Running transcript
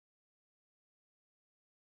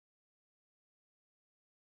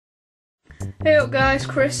Hey up guys,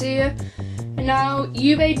 Chris here. And now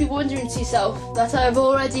you may be wondering to yourself that I've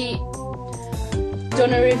already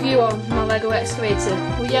done a review on my Lego excavator.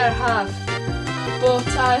 Well yeah, I have. But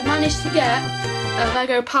I've managed to get a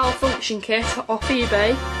Lego power function kit off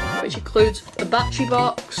eBay, which includes a battery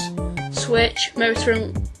box, switch, motor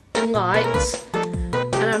and lights.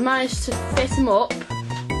 And I've managed to fit them up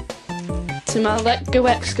to my Lego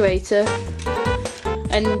excavator,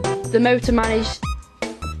 and the motor makes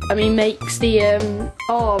the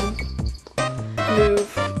arm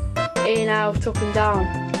move in, out, up and down,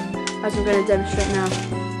 as I'm going to demonstrate now.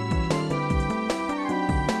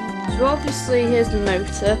 So obviously here's the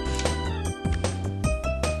motor,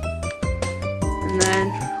 and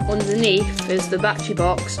then underneath is the battery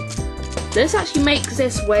box. This actually makes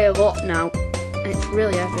this weigh a lot now, and it's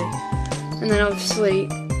really heavy. And then obviously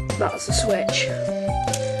that's the switch,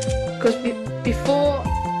 because before,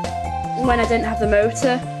 when I didn't have the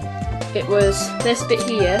motor, it was this bit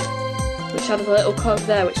here which had a little cog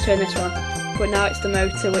there which turned this one, but now it's the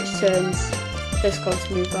motor which turns this cog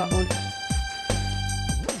to move that one.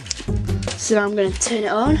 So I'm going to turn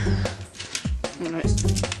it on. Oh no, it's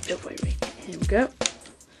the other way. Here we go.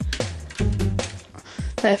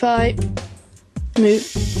 So if I move,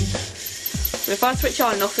 so if I switch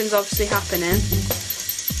on, nothing's obviously happening,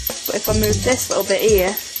 but if I move this little bit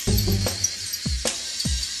here,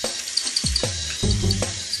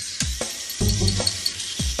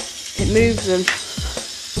 it moves them.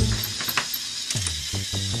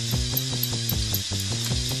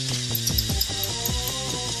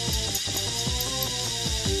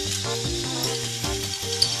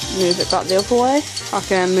 Move it back the other way. I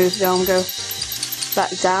can move the arm, go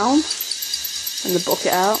back down, and the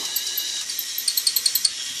bucket out.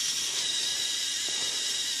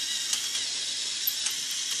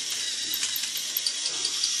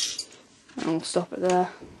 And we'll stop it there.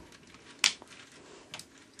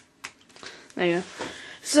 There you go.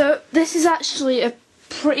 So this is actually a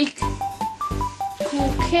pretty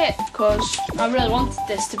cool kit, because I really wanted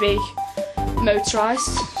this to be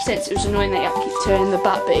motorised, since it was annoying that you have to keep turning the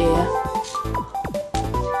back bit here.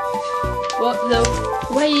 But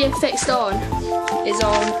the way you fixed on is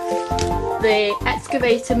on the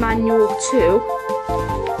excavator manual 2.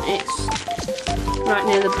 It's right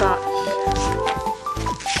near the back.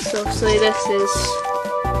 So obviously this is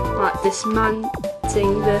like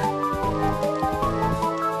dismantling the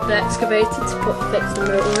excavator to fix the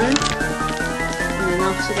motor in, and then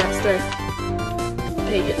obviously that's the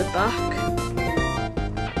page at the back.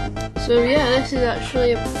 So yeah, this is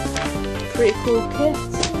actually a pretty cool kit.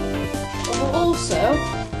 But also,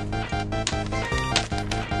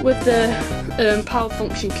 with the power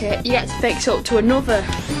function kit, you get to fix up to another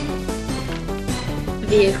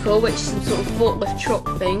vehicle, which is some sort of forklift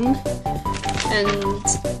truck thing, and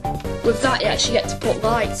with that you actually get to put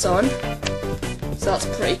lights on. So that's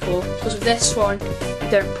pretty cool, because with this one you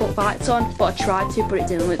don't put lights on, but I tried to, but it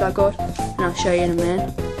didn't look that good, and I'll show you in a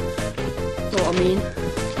minute what I mean.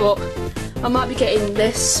 But I might be getting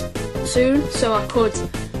this soon, so I could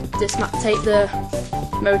take the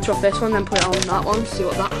motor off this one, then put it on that one, see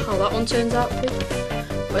how that one turns out to be.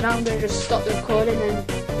 But now I'm going to just stop the recording and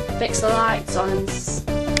fix the lights on and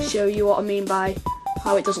show you what I mean by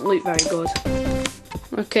how it doesn't look very good.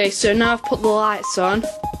 Okay, so now I've put the lights on,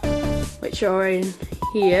 which are in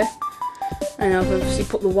here, and I've obviously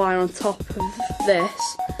put the wire on top of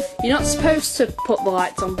this. You're not supposed to put the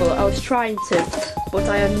lights on, but I was trying to, but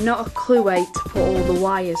I had not a clue where to put all the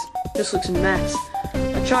wires. It just looks a mess.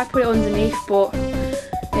 I tried to put it underneath, but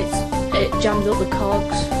it jammed up the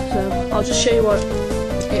cogs, so I'll just show you what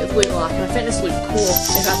it would look like, and I think this would look cool if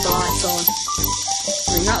I had the lights on.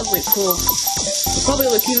 I mean, that would look cool. It would probably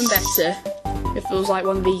look even better if it was like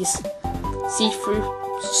one of these see-through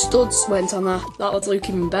studs went on there. That would look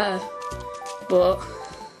even better, but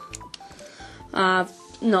I'm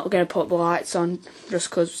not going to put the lights on just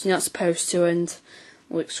because you're not supposed to, and it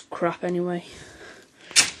looks crap anyway.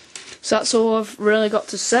 So that's all I've really got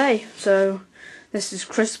to say. So this is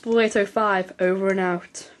Chris 805 over and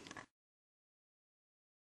out.